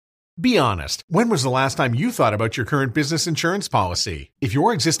Be honest, when was the last time you thought about your current business insurance policy? If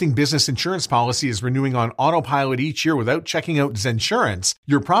your existing business insurance policy is renewing on autopilot each year without checking out Zensurance,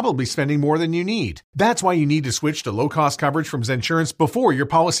 you're probably spending more than you need. That's why you need to switch to low-cost coverage from Zensurance before your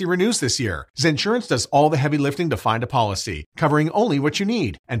policy renews this year. Zensurance does all the heavy lifting to find a policy, covering only what you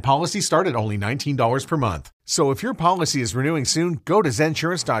need, and policies start at only $19 per month. So if your policy is renewing soon, go to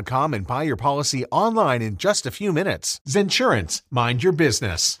Zensurance.com and buy your policy online in just a few minutes. Zensurance, mind your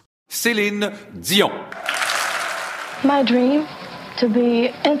business. Céline Dion. My dream, to be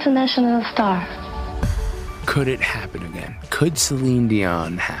international star. Could it happen again? Could Celine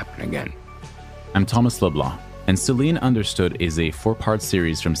Dion happen again? I'm Thomas Leblanc, and Celine Understood is a 4-part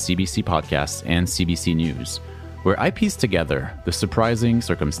series from CBC Podcasts and CBC News, where I piece together the surprising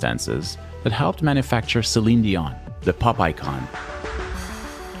circumstances that helped manufacture Celine Dion, the pop icon.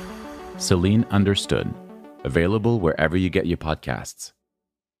 Celine Understood, available wherever you get your podcasts.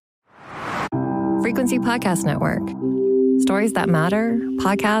 Frequency Podcast Network. Stories that matter,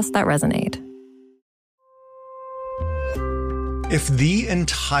 podcasts that resonate. If the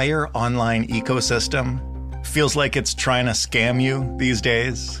entire online ecosystem feels like it's trying to scam you these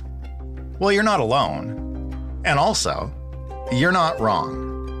days, well, you're not alone. And also, you're not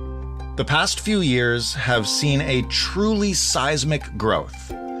wrong. The past few years have seen a truly seismic growth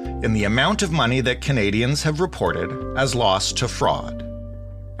in the amount of money that Canadians have reported as lost to fraud.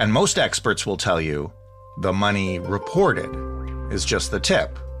 And most experts will tell you the money reported is just the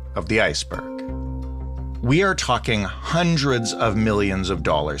tip of the iceberg. We are talking hundreds of millions of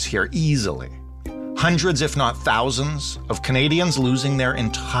dollars here easily. Hundreds, if not thousands, of Canadians losing their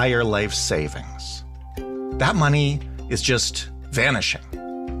entire life savings. That money is just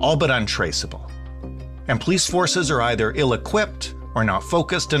vanishing, all but untraceable. And police forces are either ill-equipped or not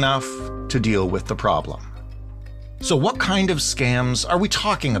focused enough to deal with the problem. So what kind of scams are we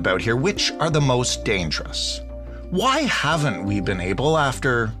talking about here? Which are the most dangerous? Why haven't we been able,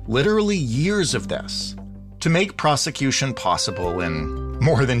 after literally years of this, to make prosecution possible in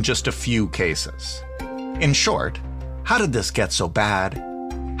more than just a few cases? In short, how did this get so bad?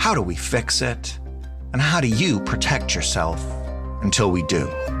 How do we fix it? And how do you protect yourself until we do?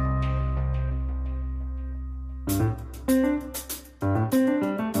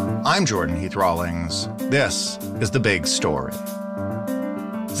 I'm Jordan Heath Rawlings. This is The Big Story.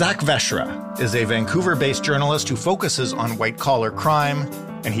 Zak Vescera is a Vancouver-based journalist who focuses on white-collar crime,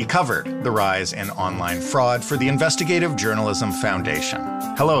 and he covered the rise in online fraud for the Investigative Journalism Foundation.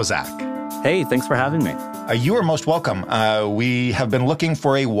 Hello, Zak. Hey, thanks for having me. You are most welcome. We have been looking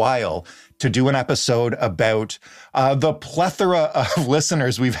for a while to do an episode about the plethora of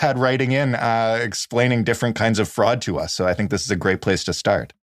listeners we've had writing in explaining different kinds of fraud to us. So I think this is a great place to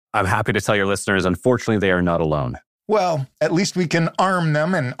start. I'm happy to tell your listeners, unfortunately, they are not alone. Well, at least we can arm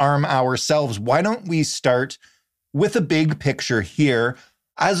them and arm ourselves. Why don't we start with a big picture here?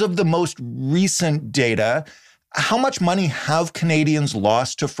 As of the most recent data, how much money have Canadians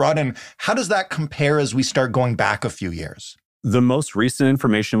lost to fraud, and how does that compare as we start going back a few years? The most recent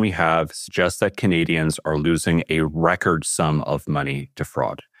information we have suggests that Canadians are losing a record sum of money to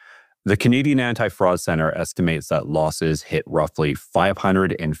fraud. The Canadian Anti-Fraud Centre estimates that losses hit roughly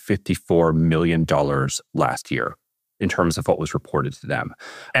 $554 million last year in terms of what was reported to them.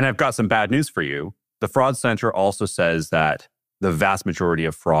 And I've got some bad news for you. The Fraud Centre also says that the vast majority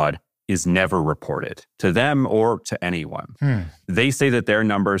of fraud is never reported to them or to anyone. They say that their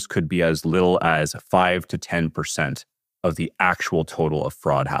numbers could be as little as 5 to 10% of the actual total of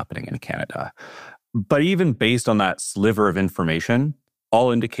fraud happening in Canada. But even based on that sliver of information,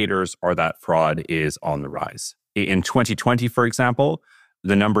 all indicators are that fraud is on the rise. In 2020, for example,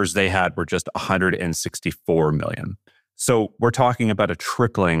 the numbers they had were just 164 million. So we're talking about a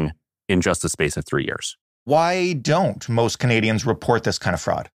tripling in just the space of 3 years. Why don't most Canadians report this kind of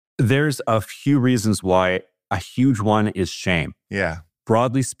fraud? There's a few reasons why. A huge one is shame. Yeah.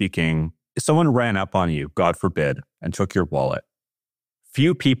 Broadly speaking, if someone ran up on you, God forbid, and took your wallet,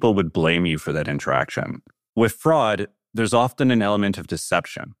 few people would blame you for that interaction. With fraud, there's often an element of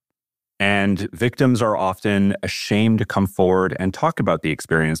deception, and victims are often ashamed to come forward and talk about the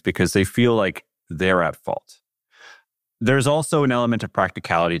experience because they feel like they're at fault. There's also an element of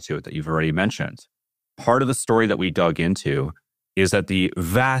practicality to it that you've already mentioned. Part of the story that we dug into is that the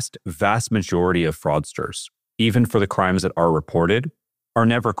vast majority of fraudsters, even for the crimes that are reported, are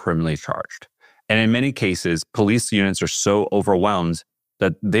never criminally charged. And in many cases, police units are so overwhelmed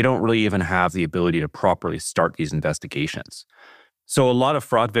that they don't really even have the ability to properly start these investigations. So a lot of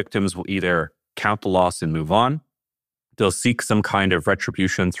fraud victims will either count the loss and move on. They'll seek some kind of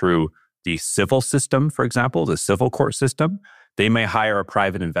retribution through the civil system, for example, the civil court system. They may hire a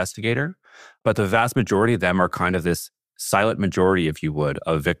private investigator, but the vast majority of them are kind of this silent majority, if you would,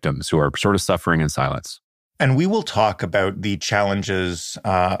 of victims who are sort of suffering in silence. And we will talk about the challenges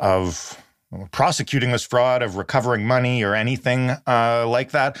of prosecuting this fraud, of recovering money or anything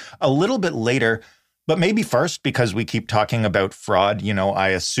like that a little bit later. But maybe first, because we keep talking about fraud, I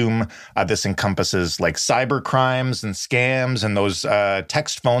assume this encompasses like cyber crimes and scams and those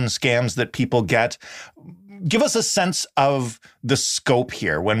text phone scams that people get. Give us a sense of the scope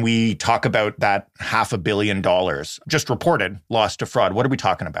here when we talk about that $500 million just reported lost to fraud. What are we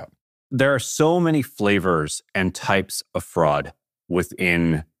talking about? There are so many flavors and types of fraud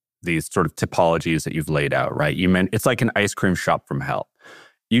within these sort of typologies that you've laid out, right? It's like an ice cream shop from hell.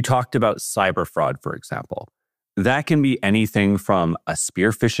 You talked about cyber fraud, for example. That can be anything from a spear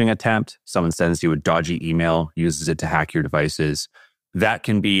phishing attempt. Someone sends you a dodgy email, uses it to hack your devices. That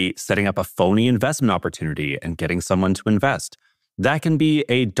can be setting up a phony investment opportunity and getting someone to invest. That can be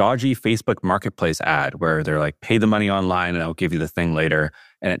a dodgy Facebook marketplace ad where they're like, pay the money online and I'll give you the thing later,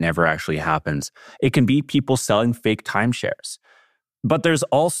 and it never actually happens. It can be people selling fake timeshares. But there's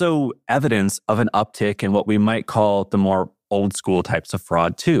also evidence of an uptick in what we might call the more old school types of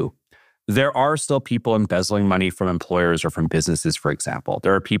fraud too. There are still people embezzling money from employers or from businesses, for example.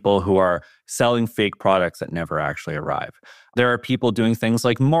 There are people who are selling fake products that never actually arrive. There are people doing things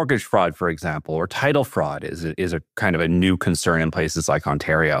like mortgage fraud, for example, or title fraud is a kind of a new concern in places like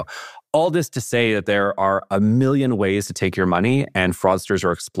Ontario. All this to say that there are a million ways to take your money, and fraudsters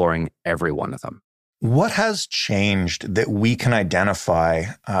are exploring every one of them. What has changed that we can identify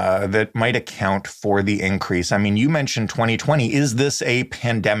that might account for the increase? I mean, you mentioned 2020. Is this a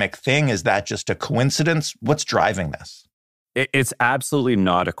pandemic thing? Is that just a coincidence? What's driving this? It's absolutely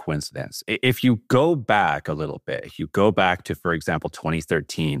not a coincidence. If you go back a little bit, if you go back to, for example,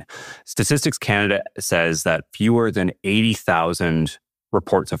 2013, Statistics Canada says that fewer than 80,000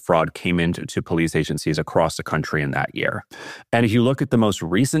 reports of fraud came into police agencies across the country in that year. And if you look at the most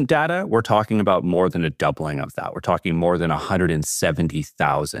recent data, we're talking about more than a doubling of that. We're talking more than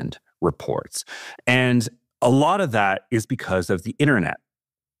 170,000 reports. And a lot of that is because of the internet.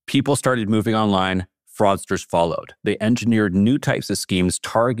 People started moving online, fraudsters followed. They engineered new types of schemes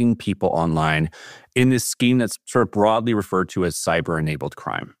targeting people online in this scheme that's sort of broadly referred to as cyber-enabled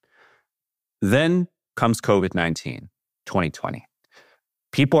crime. Then comes COVID-19, 2020.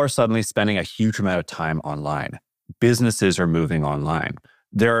 People are suddenly spending a huge amount of time online. Businesses are moving online.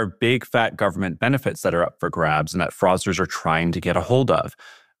 There are big fat government benefits that are up for grabs and that fraudsters are trying to get a hold of.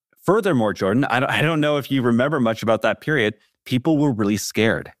 Furthermore, Jordan, I don't know if you remember much about that period. People were really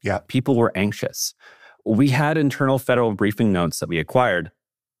scared. Yeah. People were anxious. We had internal federal briefing notes that we acquired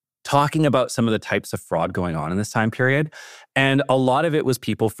talking about some of the types of fraud going on in this time period. And a lot of it was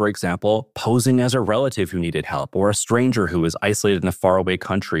people, for example, posing as a relative who needed help or a stranger who was isolated in a faraway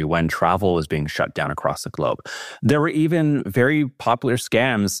country when travel was being shut down across the globe. There were even very popular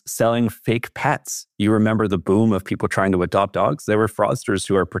scams selling fake pets. You remember the boom of people trying to adopt dogs? There were fraudsters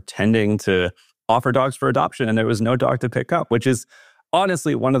who are pretending to offer dogs for adoption and there was no dog to pick up, which is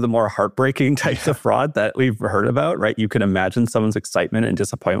honestly one of the more heartbreaking types of fraud that we've heard about, right? You can imagine someone's excitement and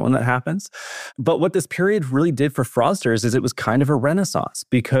disappointment when that happens. But what this period really did for fraudsters is it was kind of a renaissance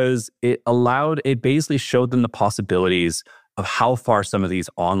because it basically showed them the possibilities of how far some of these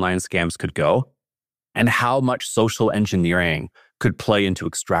online scams could go and how much social engineering could play into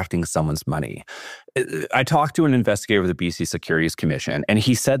extracting someone's money. I talked to an investigator with the BC Securities Commission, and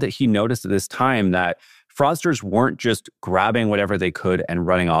he said that he noticed at this time that fraudsters weren't just grabbing whatever they could and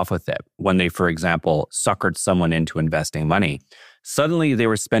running off with it when they, for example, suckered someone into investing money. Suddenly, they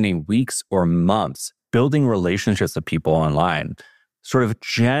were spending weeks or months building relationships with people online, sort of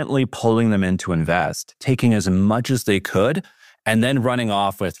gently pulling them in to invest, taking as much as they could, and then running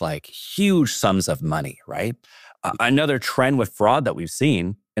off with like huge sums of money, right? Another trend with fraud that we've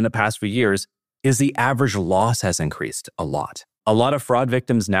seen in the past few years is the average loss has increased a lot. A lot of fraud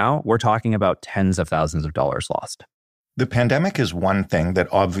victims now, we're talking about tens of thousands of dollars lost. The pandemic is one thing that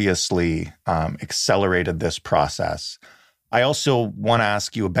obviously accelerated this process. I also want to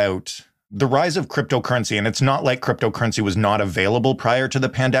ask you about the rise of cryptocurrency. And it's not like cryptocurrency was not available prior to the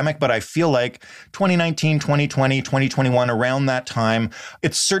pandemic, but I feel like 2019, 2020, 2021, around that time,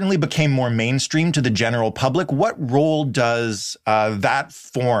 it certainly became more mainstream to the general public. What role does that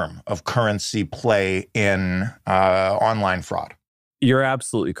form of currency play in online fraud? You're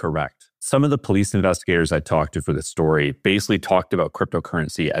absolutely correct. Some of the police investigators I talked to for this story basically talked about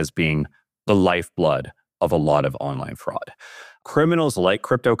cryptocurrency as being the lifeblood of a lot of online fraud. Criminals like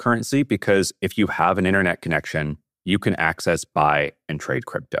cryptocurrency because if you have an internet connection, you can access, buy, and trade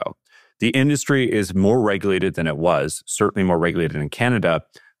crypto. The industry is more regulated than it was, certainly more regulated in Canada,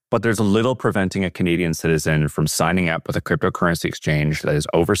 but there's little preventing a Canadian citizen from signing up with a cryptocurrency exchange that is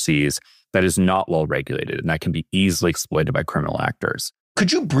overseas, that is not well regulated, and that can be easily exploited by criminal actors.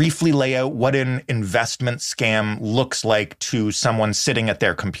 Could you briefly lay out what an investment scam looks like to someone sitting at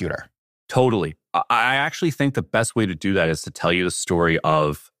their computer? Totally. I actually think the best way to do that is to tell you the story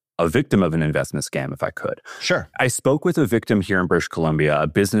of a victim of an investment scam, if I could. Sure. I spoke with a victim here in British Columbia, a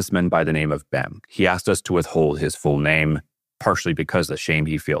businessman by the name of Ben. He asked us to withhold his full name, partially because of the shame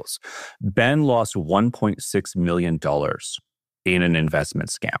he feels. Ben lost $1.6 million in an investment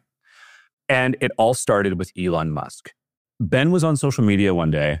scam. And it all started with Elon Musk. Ben was on social media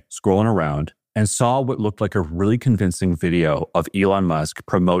one day, scrolling around, and saw what looked like a really convincing video of Elon Musk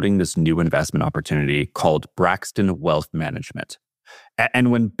promoting this new investment opportunity called Braxton Wealth Management.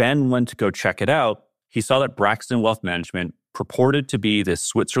 And when Ben went to go check it out, he saw that Braxton Wealth Management purported to be this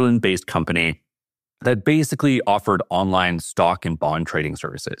Switzerland-based company that basically offered online stock and bond trading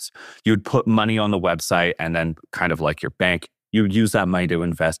services. You would put money on the website, and then kind of like your bank, you would use that money to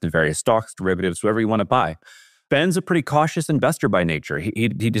invest in various stocks, derivatives, whatever you want to buy. Ben's a pretty cautious investor by nature. He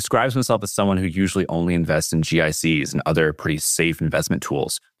describes himself as someone who usually only invests in GICs and other pretty safe investment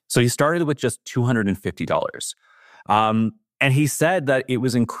tools. So he started with just $250. And he said that it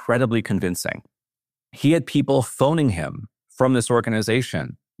was incredibly convincing. He had people phoning him from this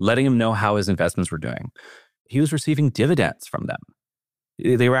organization, letting him know how his investments were doing. He was receiving dividends from them.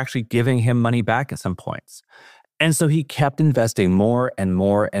 They were actually giving him money back at some points. And so he kept investing more and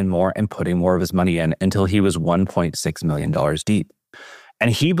more and more and putting more of his money in until he was $1.6 million deep.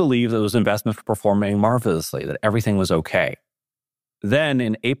 And he believed that those investments were performing marvelously, that everything was okay. Then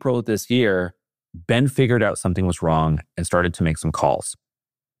in April of this year, Ben figured out something was wrong and started to make some calls.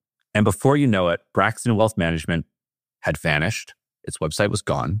 And before you know it, Braxton Wealth Management had vanished. Its website was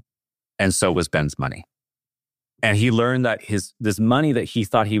gone. And so was Ben's money. And he learned that this money that he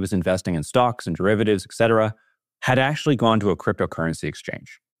thought he was investing in stocks and derivatives, etc., had actually gone to a cryptocurrency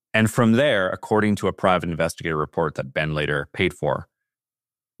exchange. And from there, according to a private investigator report that Ben later paid for,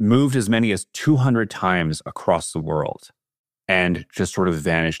 moved as many as 200 times across the world and just sort of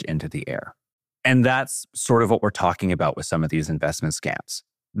vanished into the air. And that's sort of what we're talking about with some of these investment scams.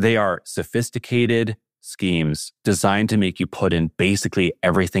 They are sophisticated schemes designed to make you put in basically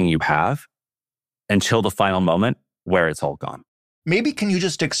everything you have until the final moment where it's all gone. Maybe can you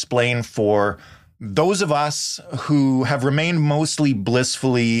just explain for those of us who have remained mostly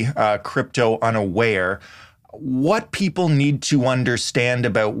blissfully crypto unaware, what people need to understand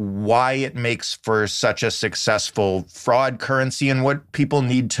about why it makes for such a successful fraud currency and what people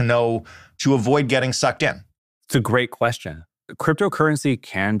need to know to avoid getting sucked in? It's a great question. Cryptocurrency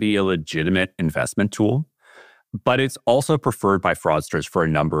can be a legitimate investment tool, but it's also preferred by fraudsters for a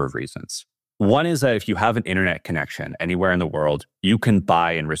number of reasons. One is that if you have an internet connection anywhere in the world, you can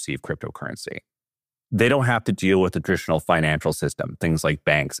buy and receive cryptocurrency. They don't have to deal with the traditional financial system, things like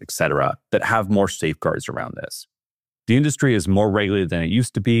banks, etc., that have more safeguards around this. The industry is more regulated than it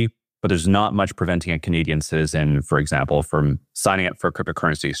used to be, but there's not much preventing a Canadian citizen, for example, from signing up for a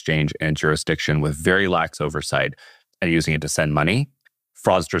cryptocurrency exchange in a jurisdiction with very lax oversight and using it to send money.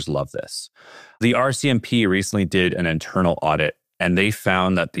 Fraudsters love this. The RCMP recently did an internal audit, and they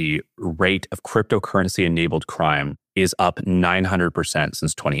found that the rate of cryptocurrency-enabled crime is up 900%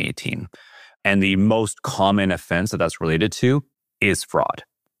 since 2018. And the most common offense that's related to is fraud.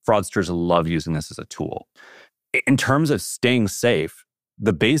 Fraudsters love using this as a tool. In terms of staying safe,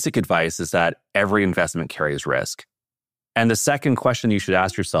 the basic advice is that every investment carries risk. And the second question you should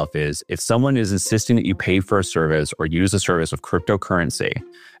ask yourself is, if someone is insisting that you pay for a service or use a service of cryptocurrency,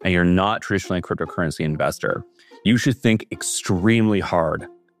 and you're not traditionally a cryptocurrency investor, you should think extremely hard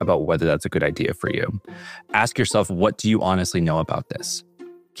about whether that's a good idea for you. Ask yourself, what do you honestly know about this?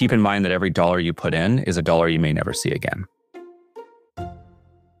 Keep in mind that every dollar you put in is a dollar you may never see again.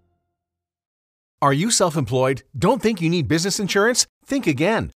 Are you self-employed? Don't think you need business insurance? Think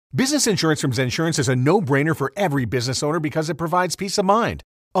again. Business insurance from Zensurance is a no-brainer for every business owner because it provides peace of mind.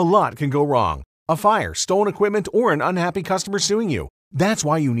 A lot can go wrong. A fire, stolen equipment, or an unhappy customer suing you. That's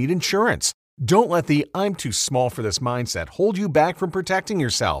why you need insurance. Don't let the "I'm too small for this" mindset hold you back from protecting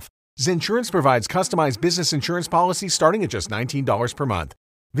yourself. Zensurance provides customized business insurance policies starting at just $19 per month.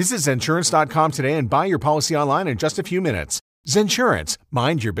 Visit Zensurance.com today and buy your policy online in just a few minutes. Zensurance,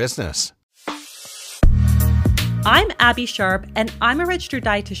 mind your business. I'm Abby Sharp, and I'm a registered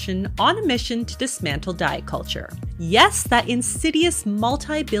dietitian on a mission to dismantle diet culture. Yes, that insidious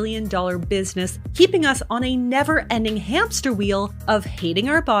multi-billion-dollar business keeping us on a never-ending hamster wheel of hating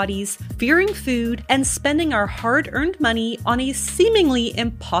our bodies, fearing food, and spending our hard-earned money on a seemingly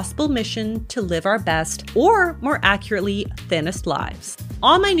impossible mission to live our best, or more accurately, thinnest lives.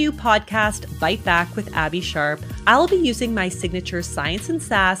 On my new podcast, Bite Back with Abby Sharp, I'll be using my signature science and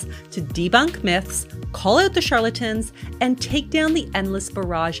sass to debunk myths, call out the charlatans, and take down the endless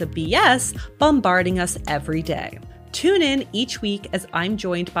barrage of BS bombarding us every day. Tune in each week as I'm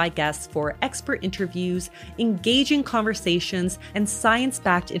joined by guests for expert interviews, engaging conversations, and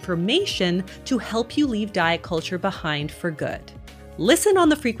science-backed information to help you leave diet culture behind for good. Listen on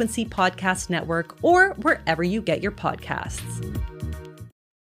the Frequency Podcast Network or wherever you get your podcasts.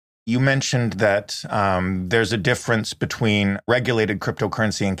 You mentioned that there's a difference between regulated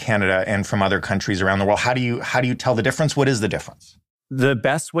cryptocurrency in Canada and from other countries around the world. How do you tell the difference? What is the difference? The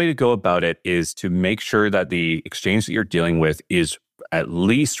best way to go about it is to make sure that the exchange that you're dealing with is at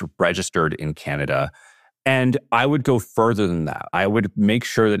least registered in Canada. And I would go further than that. I would make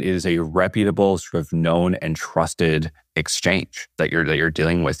sure that it is a reputable, sort of known and trusted exchange that you're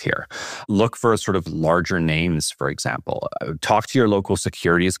dealing with here. Look for sort of larger names, for example. Talk to your local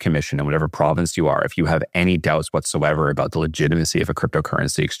securities commission in whatever province you are if you have any doubts whatsoever about the legitimacy of a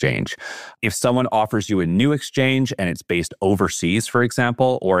cryptocurrency exchange. If someone offers you a new exchange and it's based overseas, for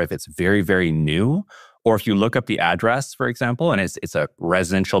example, or if it's very, very new, or if you look up the address, for example, and it's a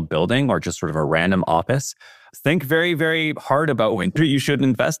residential building or just sort of a random office, think very, very hard about whether you should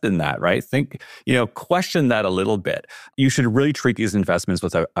invest in that, right? Question that a little bit. You should really treat these investments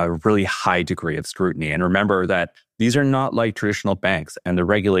with a really high degree of scrutiny. And remember that these are not like traditional banks, and the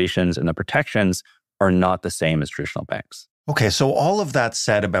regulations and the protections are not the same as traditional banks. Okay, so all of that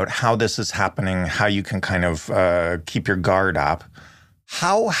said about how this is happening, how you can kind of keep your guard up,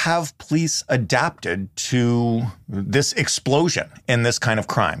 how have police adapted to this explosion in this kind of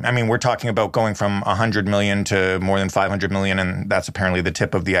crime? I mean, we're talking about going from 100 million to more than 500 million, and that's apparently the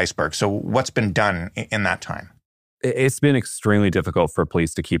tip of the iceberg. So what's been done in that time? It's been extremely difficult for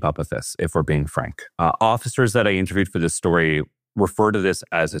police to keep up with this, if we're being frank. Officers that I interviewed for this story refer to this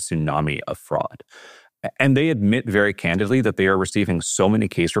as a tsunami of fraud. And they admit very candidly that they are receiving so many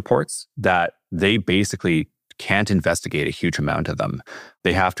case reports that they basically can't investigate a huge amount of them.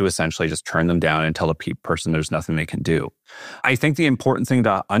 They have to essentially just turn them down and tell a person there's nothing they can do. I think the important thing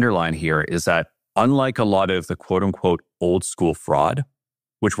to underline here is that unlike a lot of the quote unquote old school fraud,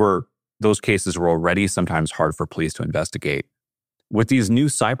 those cases were already sometimes hard for police to investigate, with these new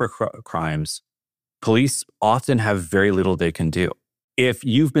cyber crimes, police often have very little they can do. If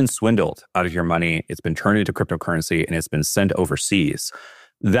you've been swindled out of your money, it's been turned into cryptocurrency and it's been sent overseas,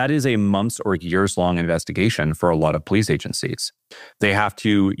 that is a months or years long investigation for a lot of police agencies. They have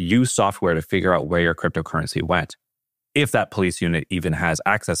to use software to figure out where your cryptocurrency went, if that police unit even has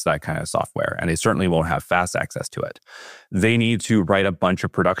access to that kind of software, and they certainly won't have fast access to it. They need to write a bunch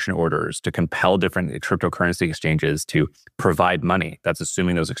of production orders to compel different cryptocurrency exchanges to provide money. That's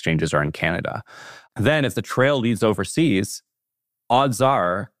assuming those exchanges are in Canada. Then if the trail leads overseas, odds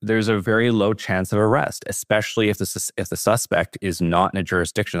are there's a very low chance of arrest, especially if the suspect is not in a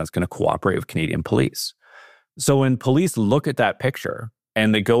jurisdiction that's going to cooperate with Canadian police. So when police look at that picture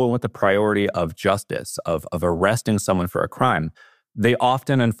and they go in with the priority of justice, of arresting someone for a crime, they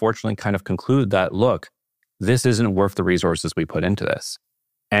often, unfortunately, kind of conclude that, look, this isn't worth the resources we put into this.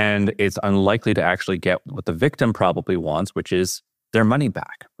 And it's unlikely to actually get what the victim probably wants, which is their money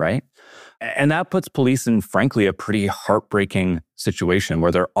back, right? And that puts police in, frankly, a pretty heartbreaking situation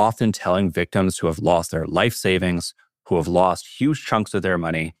where they're often telling victims who have lost their life savings, who have lost huge chunks of their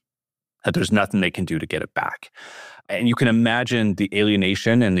money, that there's nothing they can do to get it back. And you can imagine the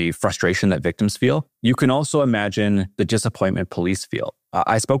alienation and the frustration that victims feel. You can also imagine the disappointment police feel.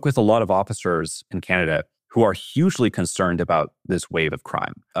 I spoke with a lot of officers in Canada who are hugely concerned about this wave of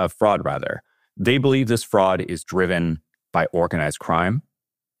fraud. They believe this fraud is driven by organized crime.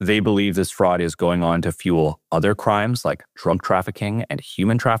 They believe this fraud is going on to fuel other crimes like drug trafficking and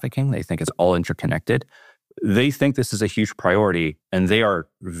human trafficking. They think it's all interconnected. They think this is a huge priority, and they are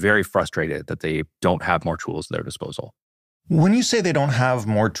very frustrated that they don't have more tools at their disposal. When you say they don't have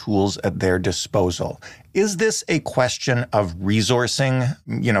more tools at their disposal, is this a question of resourcing,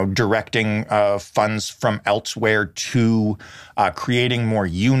 directing funds from elsewhere to creating more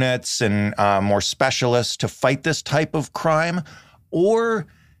units and more specialists to fight this type of crime? Or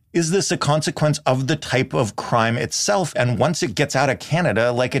is this a consequence of the type of crime itself? And once it gets out of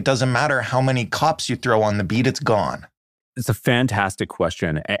Canada, it doesn't matter how many cops you throw on the beat, it's gone. It's a fantastic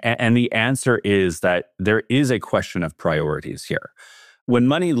question. And the answer is that there is a question of priorities here. When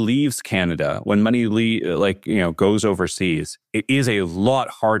money leaves Canada, when money goes overseas, it is a lot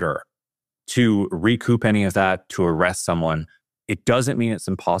harder to recoup any of that, to arrest someone. It doesn't mean it's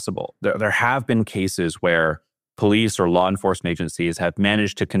impossible. There have been cases where police or law enforcement agencies have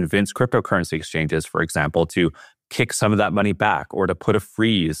managed to convince cryptocurrency exchanges, for example, to kick some of that money back or to put a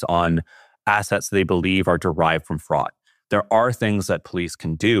freeze on assets they believe are derived from fraud. There are things that police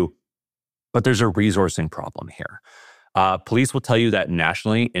can do, but there's a resourcing problem here. Police will tell you that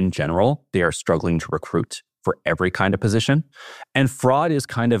nationally, in general, they are struggling to recruit for every kind of position. And fraud is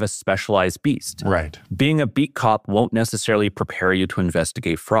kind of a specialized beast. Right. Being a beat cop won't necessarily prepare you to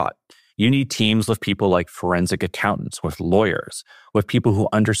investigate fraud. You need teams with people like forensic accountants, with lawyers, with people who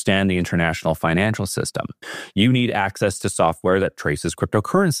understand the international financial system. You need access to software that traces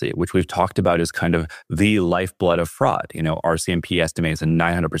cryptocurrency, which we've talked about as kind of the lifeblood of fraud. RCMP estimates a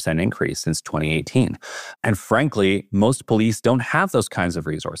 900% increase since 2018. And frankly, most police don't have those kinds of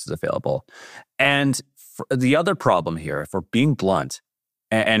resources available. And the other problem here, if we're being blunt,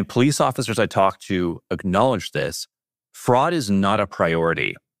 and police officers I talk to acknowledge this, fraud is not a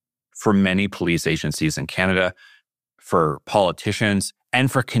priority for many police agencies in Canada, for politicians,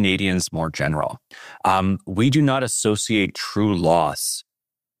 and for Canadians more general. We do not associate true loss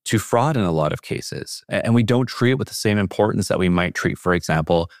to fraud in a lot of cases, and we don't treat it with the same importance that we might treat, for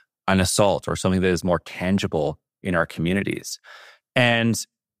example, an assault or something that is more tangible in our communities. And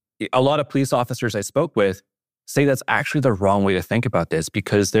a lot of police officers I spoke with say that's actually the wrong way to think about this,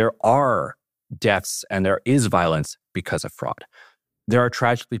 because there are deaths and there is violence because of fraud. There are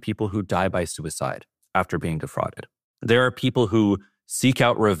tragically people who die by suicide after being defrauded. There are people who seek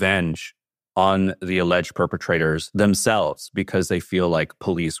out revenge on the alleged perpetrators themselves because they feel like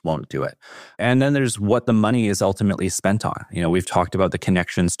police won't do it. And then there's what the money is ultimately spent on. We've talked about the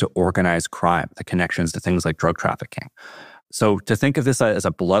connections to organized crime, the connections to things like drug trafficking. So to think of this as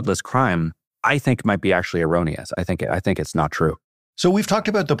a bloodless crime, I think might be actually erroneous. I think it's not true. So we've talked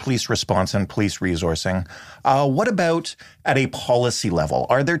about the police response and police resourcing. What about at a policy level?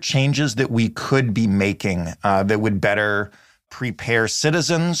 Are there changes that we could be making that would better prepare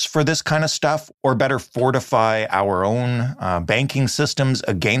citizens for this kind of stuff, or better fortify our own banking systems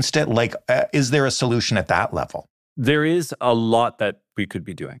against it? Is there a solution at that level? There is a lot that we could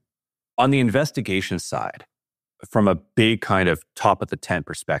be doing. On the investigation side, from a big kind of top of the tent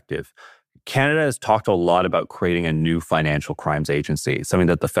perspective, Canada has talked a lot about creating a new financial crimes agency, something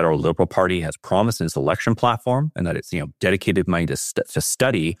that the federal Liberal Party has promised in its election platform, and that it's dedicated money to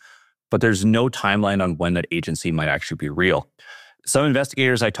study, but there's no timeline on when that agency might actually be real. Some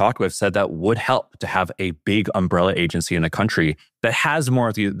investigators I talked with said that would help to have a big umbrella agency in the country that has more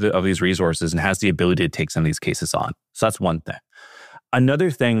of these resources and has the ability to take some of these cases on. So that's one thing.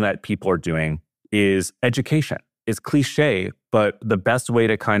 Another thing that people are doing is education. It's cliche, but the best way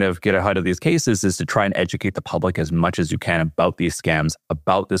to kind of get ahead of these cases is to try and educate the public as much as you can about these scams,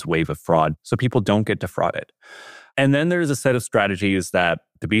 about this wave of fraud, so people don't get defrauded. And then there's a set of strategies that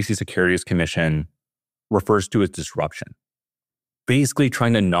the BC Securities Commission refers to as disruption, basically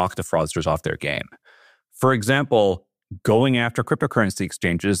trying to knock the fraudsters off their game. For example, going after cryptocurrency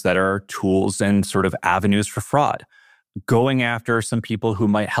exchanges that are tools and sort of avenues for fraud. Going after some people who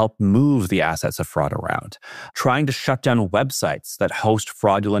might help move the assets of fraud around, trying to shut down websites that host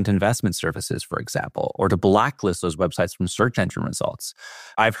fraudulent investment services, for example, or to blacklist those websites from search engine results.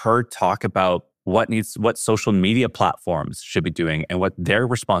 I've heard talk about what social media platforms should be doing and what their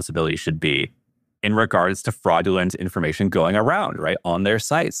responsibility should be in regards to fraudulent information going around, right, on their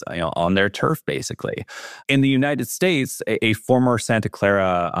sites, on their turf, basically. In the United States, a former Santa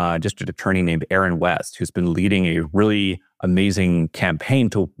Clara district attorney named Aaron West, who's been leading a really amazing campaign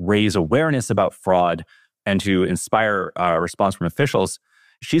to raise awareness about fraud and to inspire response from officials,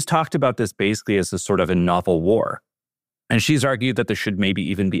 she's talked about this basically as a sort of a novel war. And she's argued that there should maybe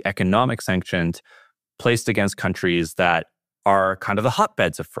even be economic sanctions placed against countries that are kind of the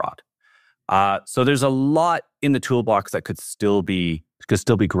hotbeds of fraud. So there's a lot in the toolbox that could still be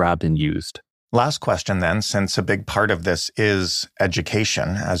grabbed and used. Last question then, since a big part of this is education,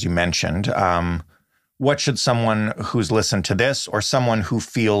 as you mentioned. What should someone who's listened to this, or someone who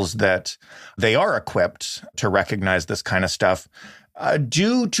feels that they are equipped to recognize this kind of stuff,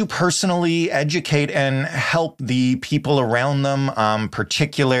 do to personally educate and help the people around them,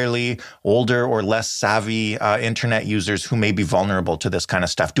 particularly older or less savvy internet users who may be vulnerable to this kind of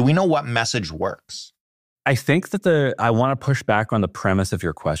stuff? Do we know what message works? I think that I want to push back on the premise of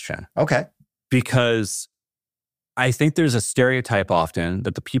your question. Okay. Because I think there's a stereotype often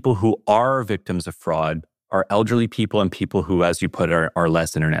that the people who are victims of fraud are elderly people and people who, as you put it, are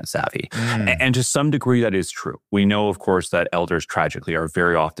less internet savvy. And to some degree, that is true. We know, of course, that elders tragically are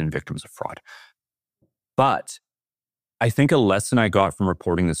very often victims of fraud. But I think a lesson I got from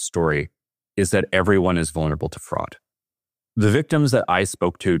reporting this story is that everyone is vulnerable to fraud. The victims that I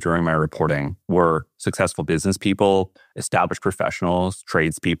spoke to during my reporting were successful business people, established professionals,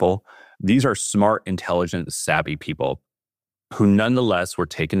 tradespeople. These are smart, intelligent, savvy people who nonetheless were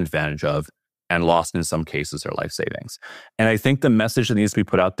taken advantage of and lost, in some cases, their life savings. And I think the message that needs to be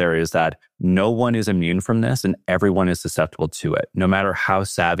put out there is that no one is immune from this and everyone is susceptible to it, no matter how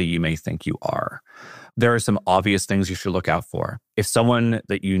savvy you may think you are. There are some obvious things you should look out for. If someone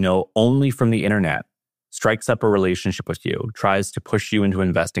that you know only from the internet strikes up a relationship with you, tries to push you into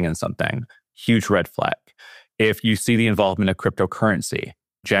investing in something, huge red flag. If you see the involvement of cryptocurrency,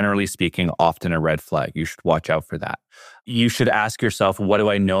 generally speaking, often a red flag. You should watch out for that. You should ask yourself, what do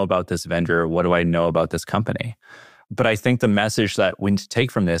I know about this vendor? What do I know about this company? But I think the message that we need to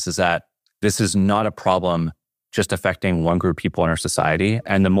take from this is that this is not a problem just affecting one group of people in our society.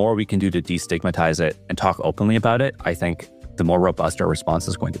 And the more we can do to destigmatize it and talk openly about it, I think the more robust our response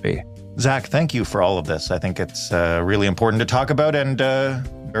is going to be. Zach, thank you for all of this. I think it's really important to talk about and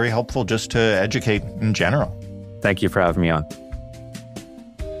very helpful just to educate in general. Thank you for having me on.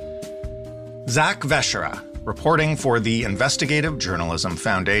 Zak Vescera, reporting for the Investigative Journalism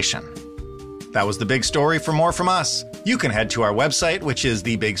Foundation. That was The Big Story. For more from us, you can head to our website, which is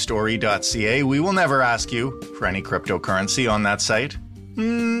thebigstory.ca. We will never ask you for any cryptocurrency on that site.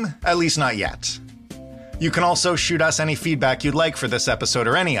 At least not yet. You can also shoot us any feedback you'd like for this episode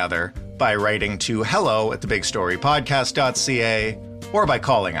or any other by writing to hello@thebigstorypodcast.ca or by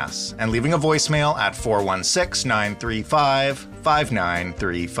calling us and leaving a voicemail at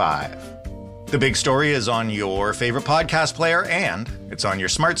 416-935-5935. The Big Story is on your favorite podcast player and it's on your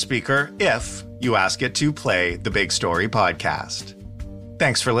smart speaker if you ask it to play the Big Story podcast.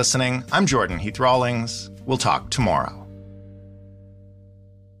 Thanks for listening. I'm Jordan Heath Rawlings. We'll talk tomorrow.